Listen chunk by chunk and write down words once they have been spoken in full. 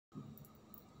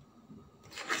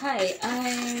Hi,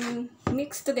 I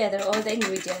mixed together all the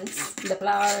ingredients, the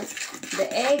flour, the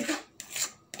egg,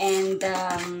 and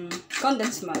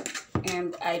condensed milk.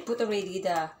 And I put already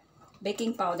the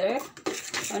baking powder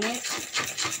on it.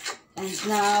 And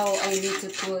now I need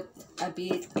to put a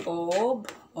bit of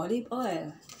olive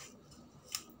oil.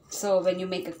 So when you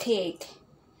make a cake,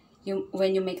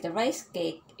 when you make the rice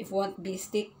cake, it won't be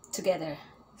stick together.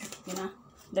 You know,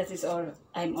 that is all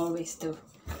I'm always do.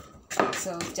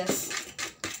 So just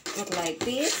put like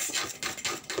this,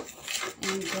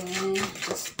 and then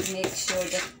just make sure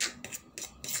that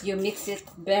you mix it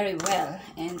very well.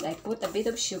 And I put a bit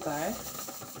of sugar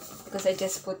because I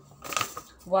just put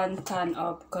 1 can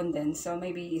of condensed, so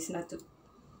maybe it's not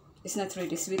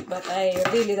really sweet, but I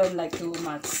really don't like too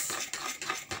much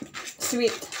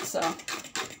sweet, so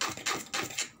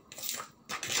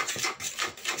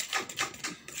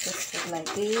just put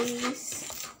like this.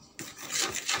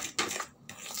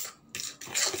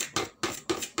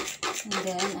 And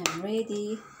then I'm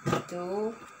ready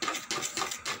to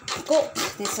cook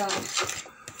this one.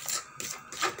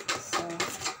 So,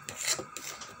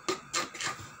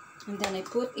 and then I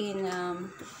put in,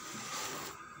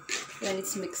 when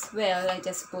it's mixed well, I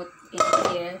just put in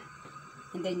here,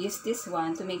 and then use this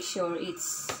one to make sure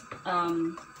it's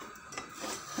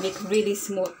make really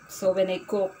smooth. So when I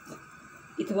cook,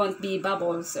 it won't be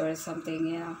bubbles or something,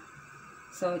 yeah.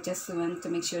 So just want to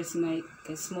make sure it's make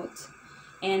smooth.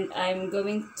 And I'm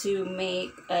going to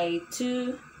make a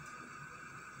two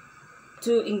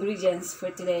ingredients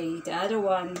for today. The other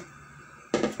one,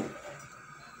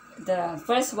 the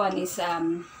first one is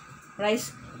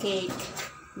rice cake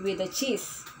with the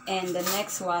cheese, and the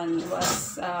next one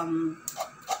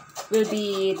will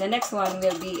be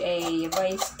a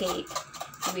rice cake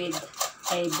with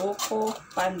a buko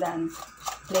pandan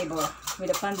flavor,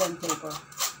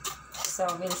 So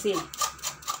we'll see.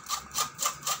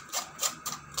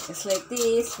 Just like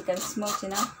this, we can smoke, you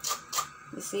know.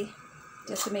 You see,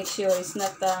 just to make sure it's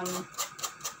not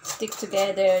stick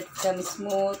together, become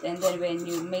smooth, and then when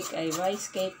you make a rice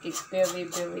cake, it's very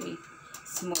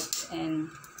smooth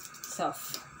and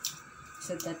soft.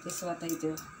 So that is what I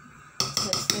do. So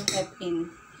I still have in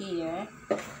here,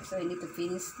 so I need to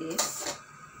finish this.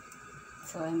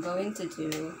 So I'm going to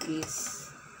do is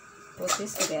put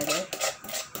this together,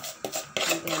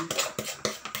 and then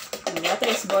the water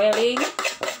is boiling.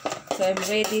 So I'm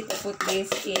ready to put this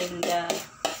in the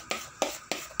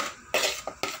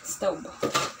stove,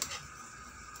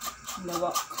 in the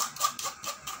wok.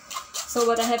 So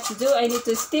what I have to do, I need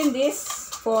to steam this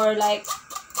for like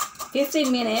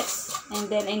 15 minutes, and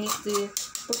then I need to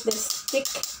put the stick,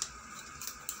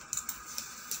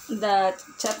 the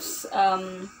chops, I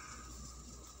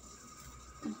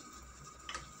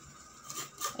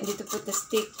need to put the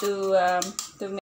stick to